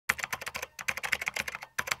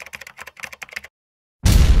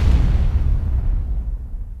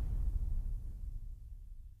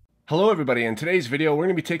Hello everybody, in today's video we're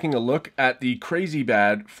going to be taking a look at the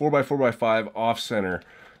CrazyBad 4x4x5 off-center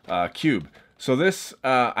cube. So this,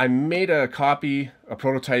 I made a copy, a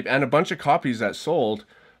prototype, and a bunch of copies that sold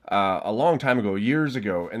a long time ago, years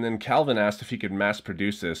ago, and then Calvin asked if he could mass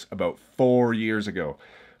produce this about 4 years ago.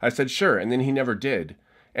 I said sure, and then he never did.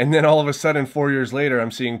 And then all of a sudden 4 years later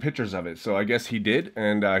I'm seeing pictures of it, so I guess he did,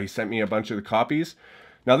 and he sent me a bunch of the copies.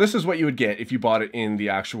 Now this is what you would get if you bought it in the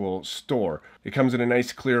actual store. It comes in a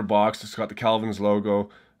nice clear box. It's got the Calvin's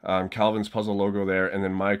logo, Calvin's puzzle logo there, and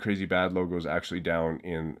then my CrazyBad logo is actually down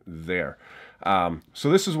in there.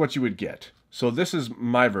 So this is what you would get. So this is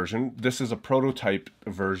my version. This is a prototype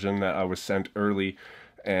version that I was sent early,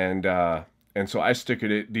 and so I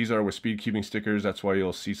stickered it. These are with speed cubing stickers. That's why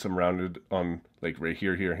you'll see some rounded on like right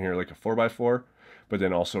here, here, and here, like a 4x4. But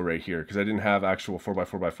then also right here, because I didn't have actual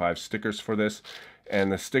 4x4x5 stickers for this. And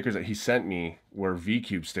the stickers that he sent me were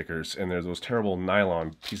V-Cube stickers, and they're those terrible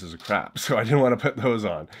nylon pieces of crap, so I didn't want to put those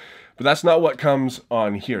on. But that's not what comes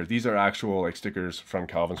on here. These are actual like stickers from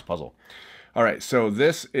Calvin's puzzle. All right, so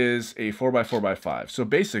this is a 4x4x5. So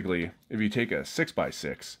basically, if you take a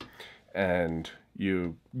 6x6 and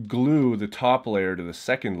you glue the top layer to the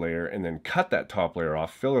second layer and then cut that top layer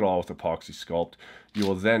off, fill it all with epoxy sculpt, you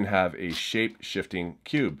will then have a shape-shifting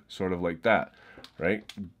cube, sort of like that, right?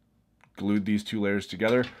 Glued these two layers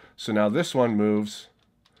together. So now this one moves,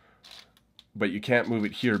 but you can't move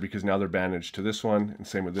it here because now they're bandaged to this one, and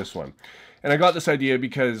same with this one. And I got this idea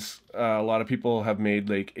because a lot of people have made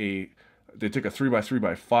like they took a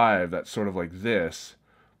 3x3x5 that's sort of like this,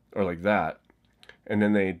 or like that, and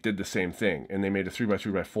then they did the same thing, and they made a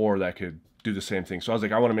 3x3x4 that could do the same thing. So I was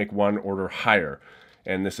like, I want to make one order higher,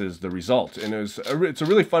 and this is the result. And it's a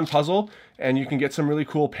really fun puzzle, and you can get some really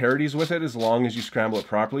cool parities with it as long as you scramble it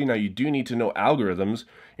properly. Now you do need to know algorithms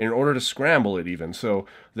in order to scramble it even, so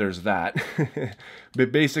there's that.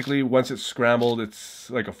 But basically once it's scrambled, it's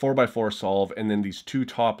like a 4x4 solve, and then these two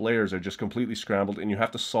top layers are just completely scrambled, and you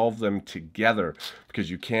have to solve them together because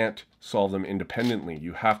you can't solve them independently.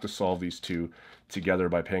 You have to solve these two together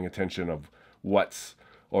by paying attention of what's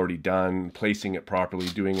already done, placing it properly,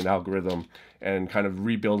 doing an algorithm, and kind of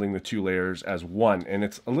rebuilding the two layers as one. And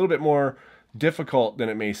it's a little bit more difficult than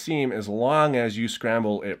it may seem as long as you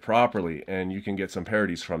scramble it properly, and you can get some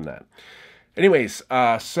parities from that. Anyways,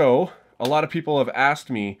 so a lot of people have asked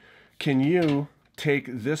me, can you take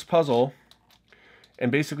this puzzle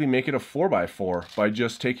and basically make it a 4x4 by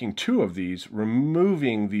just taking two of these,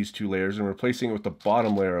 removing these two layers, and replacing it with the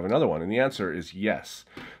bottom layer of another one? And the answer is yes.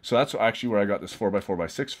 So that's actually where I got this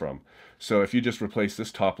 4x4x6 from. So if you just replace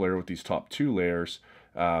this top layer with these top two layers,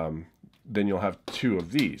 then you'll have two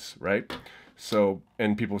of these, right? So,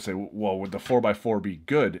 and people say, well, would the 4x4 be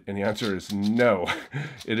good? And the answer is no.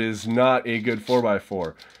 It is not a good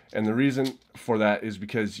 4x4. And the reason for that is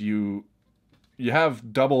because you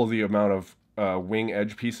have double the amount of wing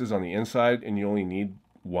edge pieces on the inside, and you only need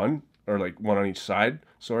one, or like one on each side,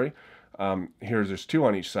 sorry. There's two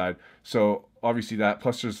on each side, so obviously that,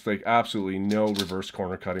 plus there's like absolutely no reverse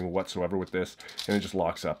corner cutting whatsoever with this, and it just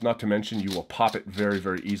locks up. Not to mention you will pop it very,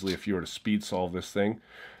 very easily if you were to speed solve this thing.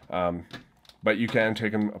 But you can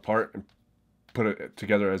take them apart and put it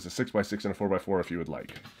together as a 6x6 and a 4x4 if you would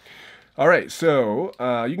like. All right, so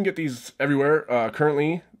you can get these everywhere.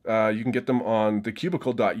 Currently, you can get them on the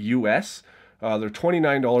Cubicle.us. They're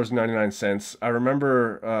 $29.99. I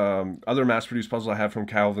remember other mass-produced puzzles I have from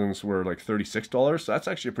Calvin's were like $36, so that's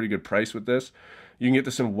actually a pretty good price with this. You can get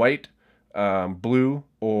this in white, blue,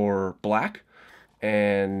 or black,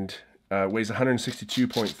 and weighs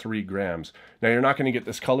 162.3 grams. Now you're not going to get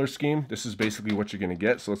this color scheme. This is basically what you're going to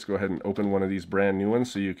get, so let's go ahead and open one of these brand new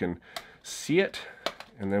ones so you can see it,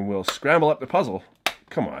 and then we'll scramble up the puzzle.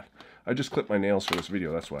 Come on. I just clipped my nails for this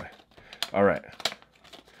video, that's why. All right.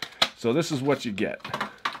 So this is what you get.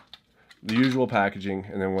 The usual packaging,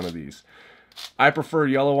 and then one of these. I prefer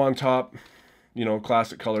yellow on top, you know,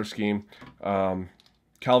 classic color scheme.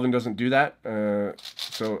 Calvin doesn't do that,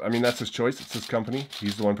 so I mean that's his choice. It's his company.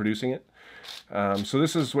 He's the one producing it. So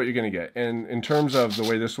this is what you're going to get. And in terms of the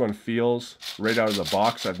way this one feels right out of the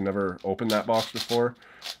box, I've never opened that box before.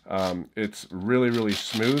 It's really, really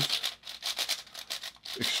smooth.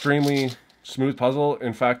 Extremely smooth puzzle.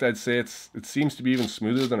 In fact, I'd say it seems to be even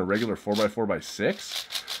smoother than a regular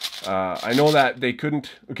 4x4x6. I know that they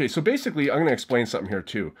couldn't... Okay, so basically, I'm going to explain something here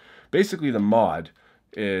too. Basically, the mod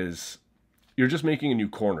is you're just making a new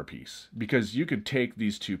corner piece, because you could take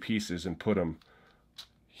these two pieces and put them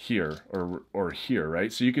here or here,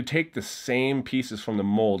 right? So you could take the same pieces from the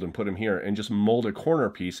mold and put them here and just mold a corner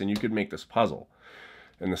piece, and you could make this puzzle.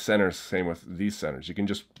 And the centers, same with these centers. You can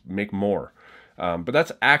just make more. But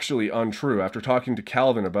that's actually untrue. After talking to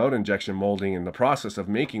Calvin about injection molding and the process of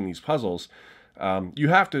making these puzzles, you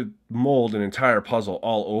have to mold an entire puzzle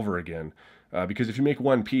all over again. Because if you make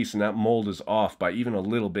one piece and that mold is off by even a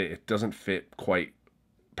little bit, it doesn't fit quite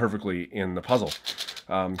perfectly in the puzzle.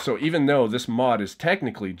 So even though this mod is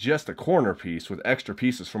technically just a corner piece with extra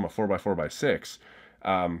pieces from a 4x4x6,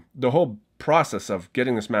 the whole process of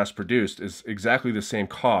getting this mass produced is exactly the same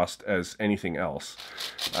cost as anything else.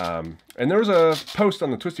 And there was a post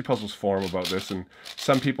on the Twisty Puzzles forum about this, and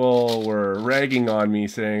some people were ragging on me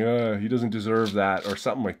saying, he doesn't deserve that or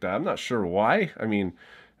something like that. I'm not sure why. I mean,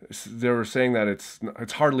 they were saying that it's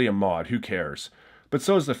hardly a mod, who cares? But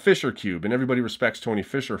so is the Fisher cube, and everybody respects Tony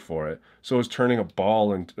Fisher for it. So is turning a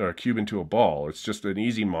ball or a cube into a ball. It's just an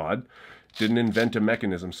easy mod. Didn't invent a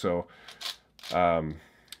mechanism. So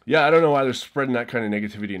yeah, I don't know why they're spreading that kind of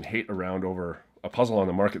negativity and hate around over a puzzle on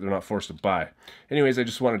the market they're not forced to buy. Anyways, I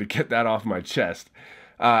just wanted to get that off my chest.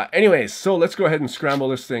 Anyways, so let's go ahead and scramble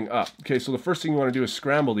this thing up. Okay, so the first thing you want to do is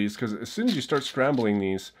scramble these, because as soon as you start scrambling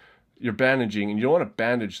these, you're bandaging, and you don't want to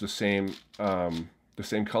bandage the same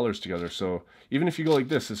colors together. So even if you go like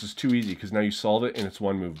this is too easy, because now you solve it and it's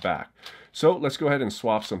one move back. So let's go ahead and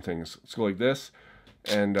swap some things. Let's go like this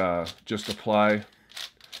and just apply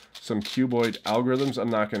some cuboid algorithms. I'm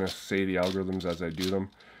not going to say the algorithms as I do them.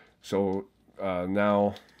 So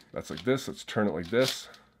now that's like this. Let's turn it like this.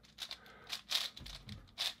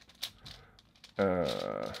 And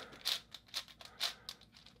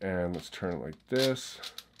let's turn it like this.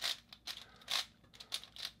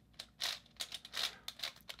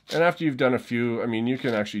 And after you've done a few, I mean, you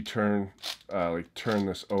can actually turn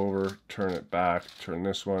this over, turn it back, turn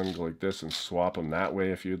this one, go like this, and swap them that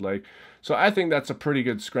way if you'd like. So I think that's a pretty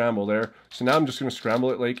good scramble there. So now I'm just going to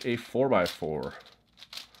scramble it like a 4x4.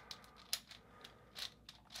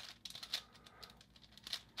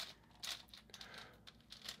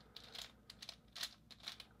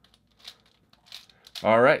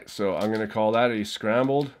 All right, so I'm going to call that a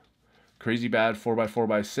scrambled CrazyBad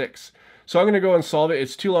 4x4x6. So I'm going to go and solve it.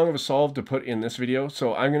 It's too long of a solve to put in this video,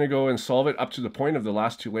 so I'm going to go and solve it up to the point of the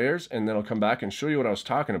last two layers, and then I'll come back and show you what I was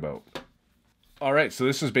talking about. All right, so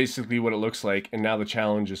this is basically what it looks like, and now the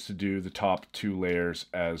challenge is to do the top two layers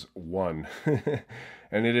as one.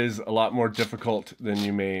 And it is a lot more difficult than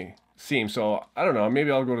you may seem. So I don't know,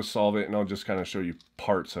 maybe I'll go to solve it and I'll just kind of show you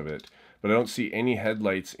parts of it. But I don't see any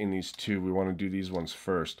headlights in these two. We want to do these ones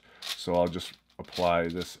first. So I'll just apply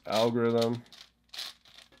this algorithm.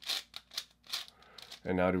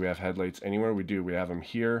 And now do we have headlights anywhere? We do. We have them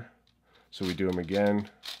here. So we do them again.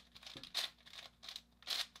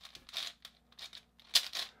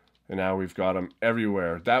 And now we've got them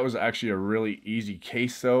everywhere. That was actually a really easy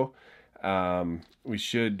case though. We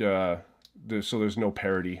should, so there's no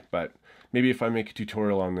parity, but maybe if I make a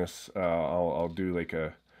tutorial on this, I'll do like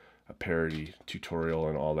a parity tutorial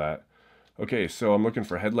and all that. Okay, so I'm looking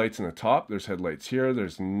for headlights in the top. There's headlights here.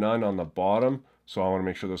 There's none on the bottom. So I want to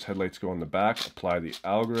make sure those headlights go in the back. Apply the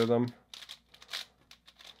algorithm.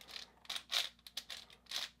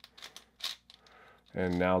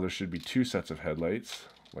 And now there should be two sets of headlights,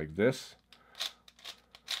 like this.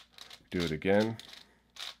 Do it again.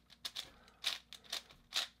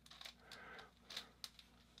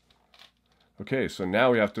 Okay, so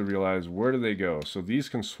now we have to realize, where do they go? So these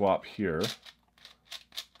can swap here.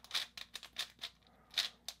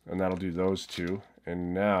 And that'll do those two.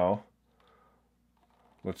 And now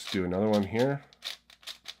let's do another one here.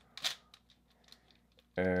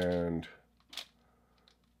 And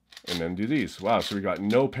then do these. Wow, so we got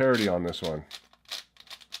no parity on this one.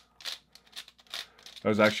 That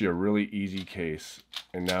was actually a really easy case.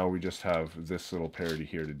 And now we just have this little parity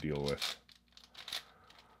here to deal with.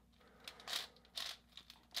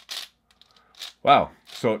 Wow,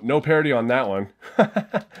 so no parity on that one.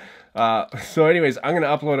 So anyways, I'm going to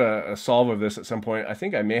upload a solve of this at some point. I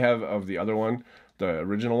think I may have of the other one, the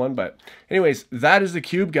original one. But anyways, that is the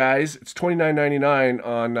cube, guys. It's $29.99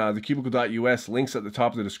 on the Cubicle.us. Links at the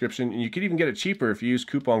top of the description. And you could even get it cheaper if you use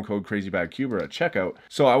coupon code CrazyBadCuber at checkout.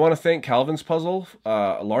 So I want to thank Calvin's Puzzle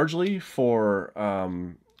largely for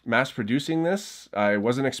mass producing this. I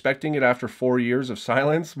wasn't expecting it after 4 years of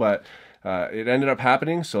silence, but it ended up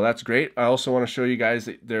happening, so that's great. I also want to show you guys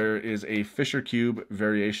that there is a Fisher Cube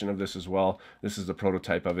variation of this as well. This is the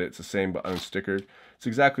prototype of it. It's the same but unstickered. It's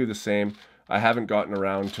exactly the same. I haven't gotten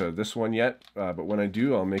around to this one yet, but when I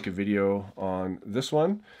do, I'll make a video on this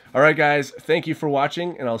one. All right, guys, thank you for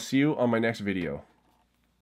watching, and I'll see you on my next video.